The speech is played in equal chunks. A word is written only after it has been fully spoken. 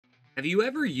Have you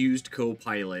ever used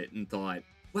Copilot and thought,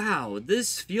 wow,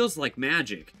 this feels like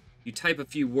magic? You type a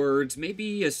few words,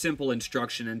 maybe a simple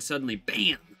instruction, and suddenly,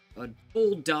 bam! A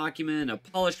full document, a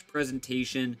polished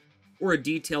presentation, or a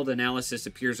detailed analysis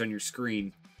appears on your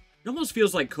screen. It almost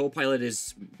feels like Copilot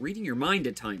is reading your mind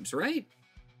at times, right?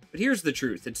 But here's the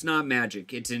truth, it's not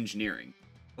magic, it's engineering.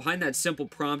 Behind that simple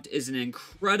prompt is an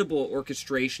incredible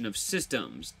orchestration of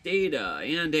systems, data,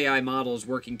 and AI models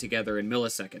working together in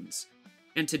milliseconds.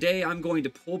 And today I'm going to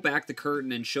pull back the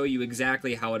curtain and show you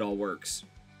exactly how it all works.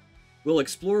 We'll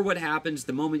explore what happens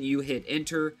the moment you hit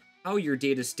enter, how your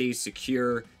data stays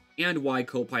secure, and why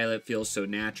Copilot feels so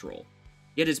natural,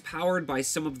 yet is powered by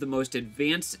some of the most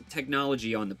advanced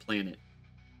technology on the planet.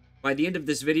 By the end of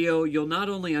this video, you'll not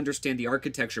only understand the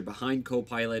architecture behind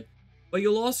Copilot, but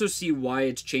you'll also see why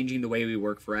it's changing the way we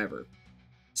work forever.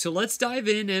 So let's dive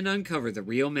in and uncover the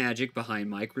real magic behind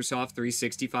Microsoft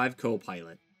 365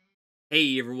 Copilot.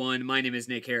 Hey everyone, my name is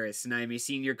Nick Harris, and I am a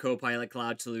Senior Copilot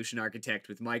Cloud Solution Architect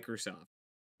with Microsoft.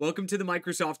 Welcome to the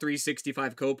Microsoft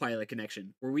 365 Copilot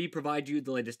Connection, where we provide you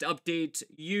the latest updates,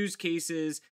 use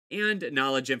cases, and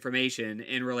knowledge information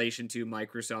in relation to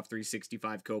Microsoft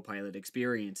 365 Copilot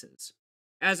experiences.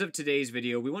 As of today's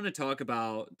video, we want to talk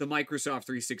about the Microsoft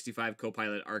 365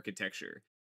 Copilot architecture.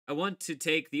 I want to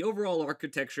take the overall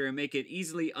architecture and make it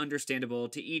easily understandable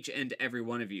to each and every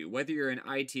one of you, whether you're an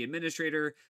IT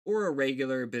administrator or a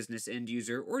regular business end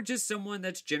user, or just someone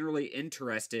that's generally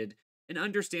interested in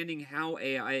understanding how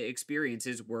AI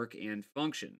experiences work and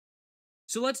function.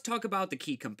 So let's talk about the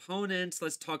key components,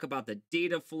 let's talk about the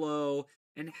data flow,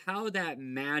 and how that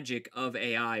magic of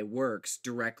AI works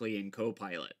directly in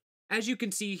Copilot. As you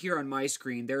can see here on my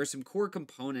screen, there are some core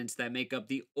components that make up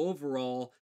the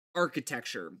overall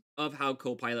architecture of how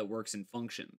Copilot works and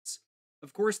functions.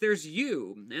 Of course, there's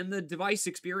you and the device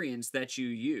experience that you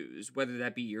use, whether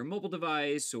that be your mobile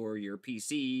device or your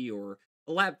PC or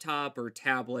a laptop or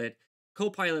tablet.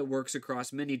 Copilot works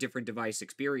across many different device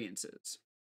experiences.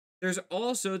 There's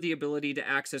also the ability to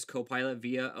access Copilot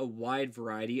via a wide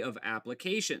variety of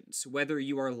applications, whether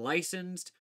you are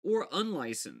licensed or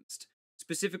unlicensed,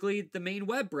 specifically the main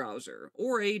web browser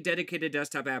or a dedicated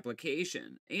desktop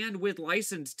application, and with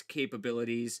licensed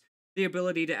capabilities, the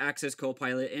ability to access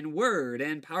Copilot in Word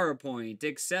and PowerPoint,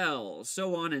 Excel,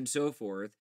 so on and so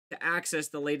forth, to access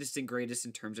the latest and greatest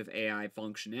in terms of AI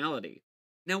functionality.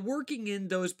 Now, working in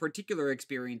those particular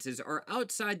experiences are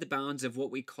outside the bounds of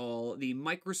what we call the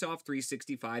Microsoft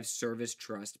 365 Service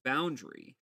Trust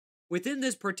boundary. Within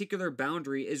this particular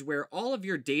boundary is where all of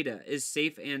your data is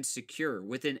safe and secure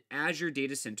within Azure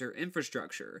Data Center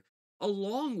infrastructure,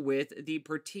 along with the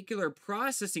particular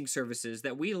processing services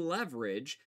that we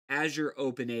leverage, Azure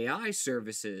OpenAI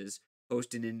services,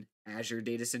 hosted in Azure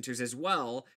data centers as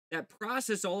well, that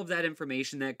process all of that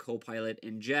information that Copilot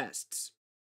ingests.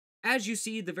 As you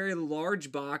see, the very large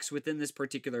box within this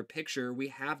particular picture, we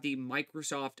have the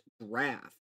Microsoft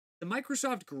Graph. The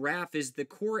Microsoft Graph is the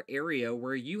core area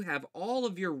where you have all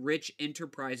of your rich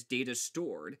enterprise data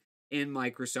stored in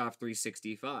Microsoft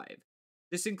 365.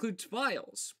 This includes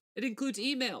files, it includes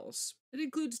emails, it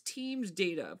includes Teams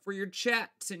data for your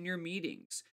chats and your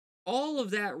meetings. All of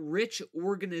that rich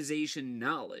organization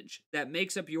knowledge that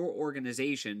makes up your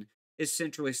organization is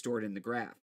centrally stored in the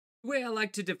graph. The way I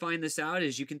like to define this out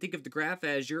is you can think of the graph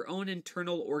as your own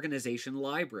internal organization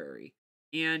library.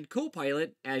 And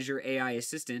Copilot, as your AI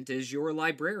assistant, is your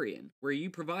librarian, where you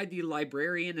provide the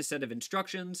librarian a set of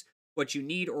instructions, what you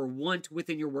need or want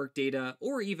within your work data,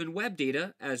 or even web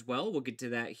data as well. We'll get to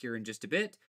that here in just a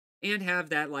bit. And have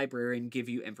that librarian give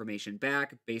you information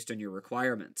back based on your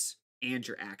requirements and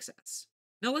your access.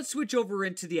 Now let's switch over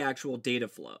into the actual data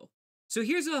flow. So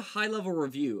here's a high-level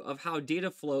review of how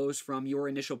data flows from your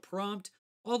initial prompt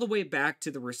all the way back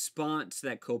to the response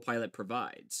that Copilot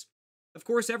provides. Of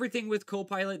course, everything with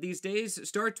Copilot these days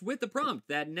starts with the prompt,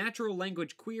 that natural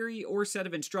language query or set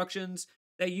of instructions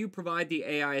that you provide the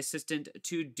AI assistant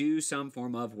to do some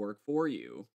form of work for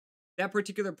you. That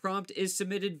particular prompt is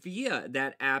submitted via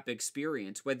that app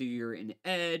experience, whether you're in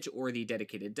Edge or the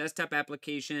dedicated desktop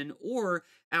application or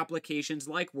applications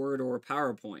like Word or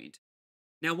PowerPoint.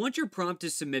 Now, once your prompt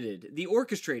is submitted, the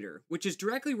orchestrator, which is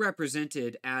directly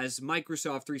represented as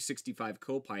Microsoft 365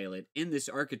 Copilot in this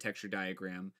architecture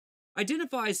diagram,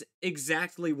 identifies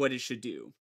exactly what it should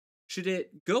do. Should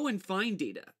it go and find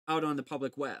data out on the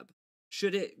public web?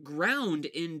 Should it ground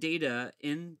in data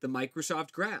in the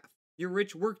Microsoft Graph, your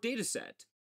rich work data set?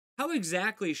 How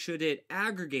exactly should it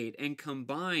aggregate and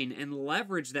combine and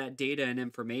leverage that data and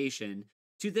information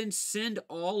to then send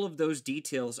all of those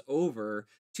details over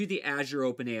to the Azure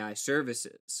OpenAI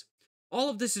services? All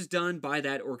of this is done by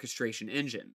that orchestration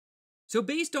engine. So,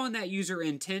 based on that user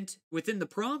intent within the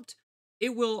prompt,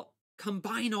 it will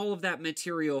combine all of that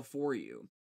material for you.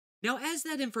 Now, as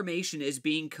that information is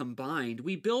being combined,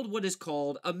 we build what is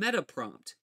called a meta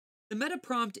prompt. The meta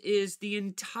prompt is the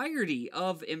entirety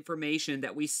of information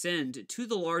that we send to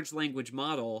the large language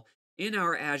model in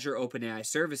our Azure OpenAI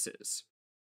services.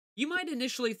 You might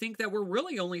initially think that we're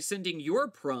really only sending your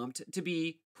prompt to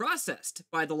be processed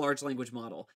by the large language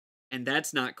model, and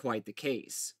that's not quite the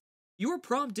case. Your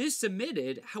prompt is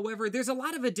submitted, however, there's a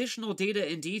lot of additional data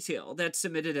and detail that's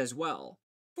submitted as well.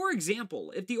 For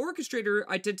example, if the orchestrator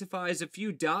identifies a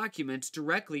few documents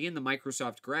directly in the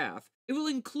Microsoft Graph, it will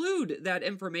include that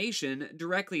information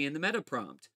directly in the meta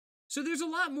prompt. So there's a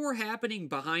lot more happening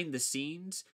behind the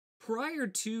scenes prior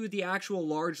to the actual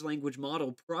large language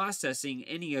model processing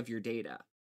any of your data.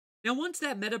 Now, once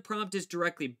that meta prompt is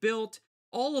directly built,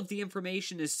 all of the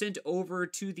information is sent over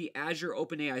to the Azure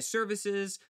OpenAI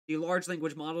services, the large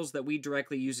language models that we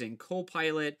directly use in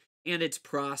Copilot, and it's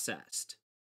processed.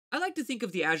 I like to think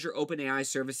of the Azure OpenAI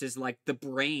services like the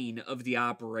brain of the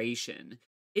operation.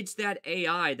 It's that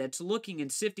AI that's looking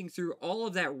and sifting through all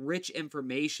of that rich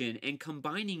information and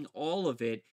combining all of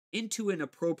it into an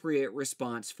appropriate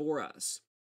response for us.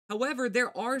 However,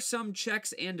 there are some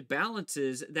checks and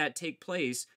balances that take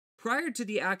place prior to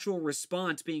the actual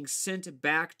response being sent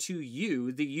back to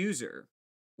you, the user.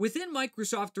 Within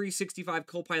Microsoft 365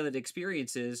 Copilot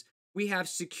experiences, we have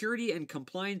security and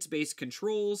compliance based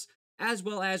controls, as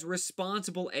well as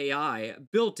responsible AI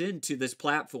built into this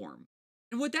platform.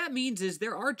 And what that means is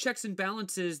there are checks and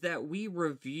balances that we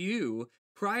review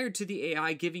prior to the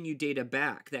AI giving you data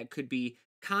back that could be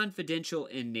confidential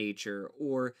in nature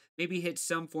or maybe hit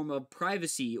some form of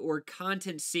privacy or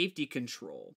content safety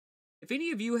control. If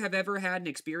any of you have ever had an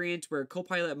experience where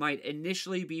Copilot might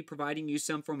initially be providing you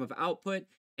some form of output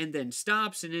and then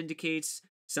stops and indicates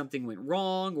something went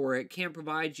wrong or it can't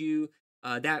provide you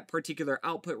that particular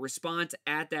output response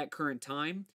at that current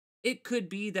time, it could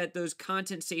be that those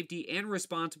content safety and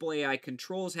responsible AI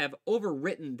controls have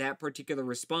overwritten that particular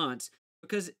response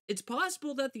because it's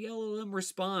possible that the LLM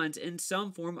responds in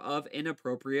some form of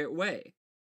inappropriate way.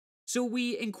 So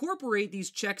we incorporate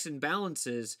these checks and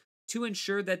balances to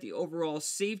ensure that the overall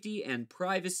safety and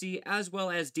privacy, as well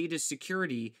as data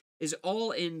security, is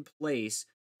all in place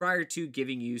prior to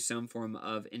giving you some form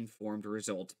of informed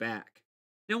result back.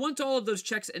 Now, once all of those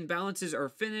checks and balances are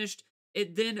finished,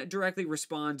 it then directly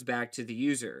responds back to the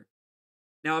user.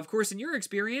 Now, of course, in your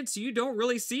experience, you don't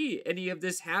really see any of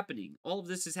this happening. All of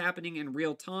this is happening in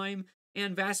real time,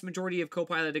 and vast majority of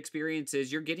Copilot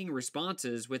experiences, you're getting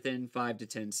responses within 5 to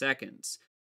 10 seconds.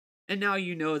 And now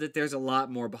you know that there's a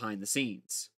lot more behind the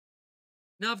scenes.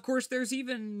 Now, of course, there's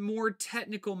even more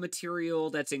technical material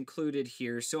that's included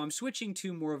here, so I'm switching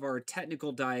to more of our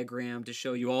technical diagram to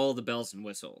show you all the bells and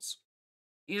whistles.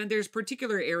 And there's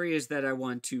particular areas that I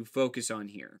want to focus on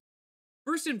here.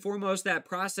 First and foremost, that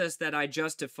process that I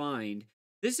just defined,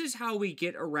 this is how we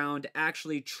get around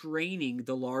actually training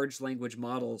the large language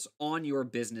models on your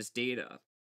business data.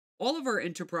 All of our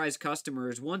enterprise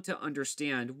customers want to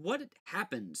understand what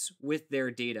happens with their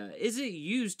data. Is it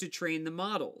used to train the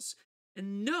models?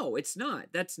 And no, it's not.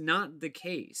 That's not the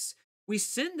case. We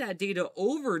send that data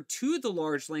over to the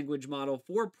large language model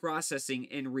for processing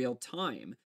in real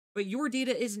time, but your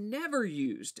data is never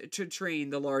used to train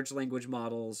the large language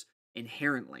models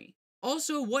inherently.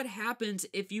 Also, what happens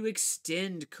if you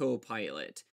extend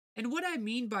Copilot? And what I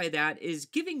mean by that is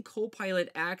giving Copilot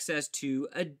access to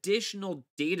additional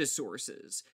data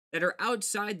sources that are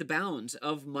outside the bounds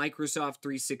of Microsoft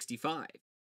 365.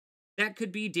 That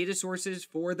could be data sources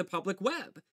for the public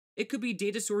web. It could be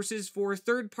data sources for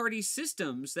third party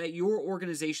systems that your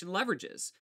organization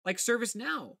leverages, like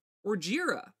ServiceNow or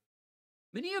Jira.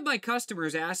 Many of my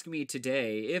customers ask me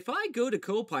today if I go to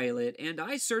Copilot and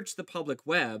I search the public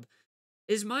web,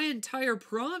 is my entire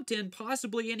prompt and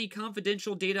possibly any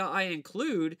confidential data I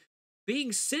include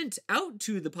being sent out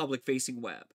to the public facing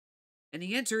web? And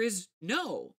the answer is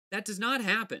no, that does not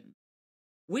happen.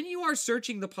 When you are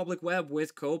searching the public web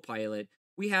with Copilot,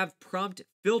 we have prompt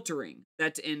filtering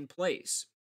that's in place.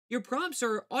 Your prompts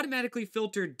are automatically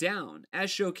filtered down, as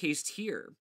showcased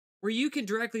here, where you can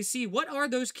directly see what are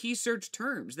those key search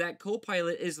terms that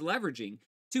Copilot is leveraging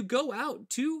to go out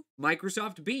to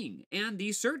Microsoft Bing and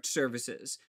the search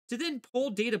services to then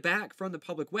pull data back from the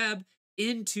public web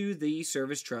into the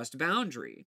service trust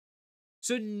boundary.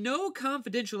 So, no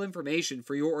confidential information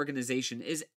for your organization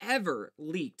is ever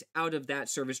leaked out of that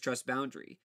service trust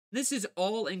boundary. This is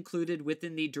all included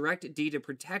within the direct data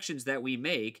protections that we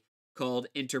make called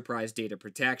enterprise data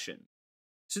protection.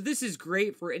 So, this is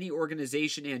great for any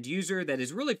organization and user that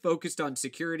is really focused on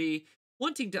security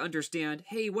wanting to understand,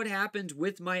 hey, what happens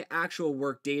with my actual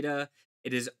work data?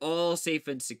 It is all safe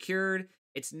and secured.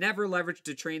 It's never leveraged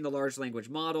to train the large language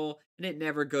model, and it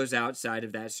never goes outside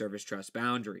of that service trust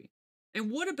boundary. And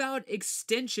what about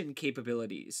extension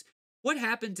capabilities? What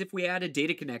happens if we add a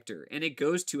data connector and it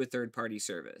goes to a third party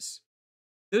service?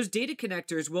 Those data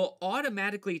connectors will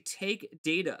automatically take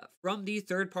data from the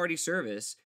third party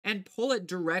service and pull it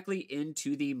directly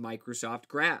into the Microsoft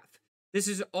Graph. This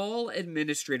is all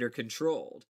administrator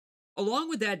controlled. Along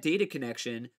with that data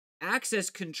connection, access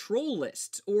control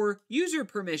lists or user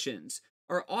permissions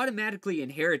are automatically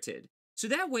inherited. So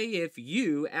that way, if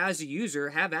you, as a user,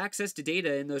 have access to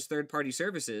data in those third party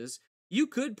services, you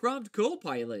could prompt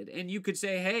Copilot and you could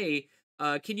say, hey,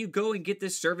 can you go and get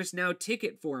this ServiceNow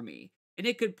ticket for me? And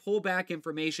it could pull back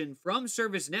information from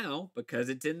ServiceNow because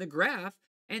it's in the graph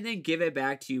and then give it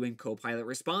back to you in Copilot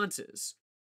responses.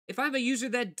 If I'm a user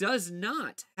that does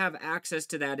not have access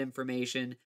to that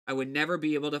information, I would never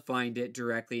be able to find it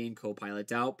directly in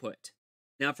Copilot's output.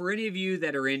 Now, for any of you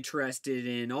that are interested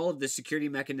in all of the security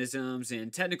mechanisms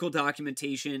and technical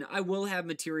documentation, I will have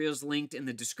materials linked in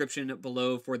the description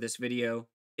below for this video.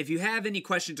 If you have any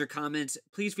questions or comments,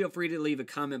 please feel free to leave a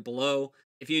comment below.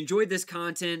 If you enjoyed this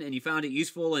content and you found it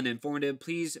useful and informative,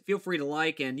 please feel free to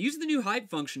like and use the new hype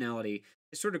functionality.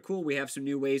 It's sort of cool. We have some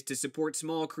new ways to support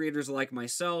small creators like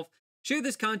myself. Share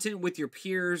this content with your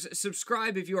peers,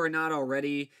 subscribe if you are not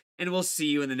already, and we'll see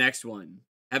you in the next one.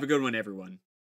 Have a good one, everyone.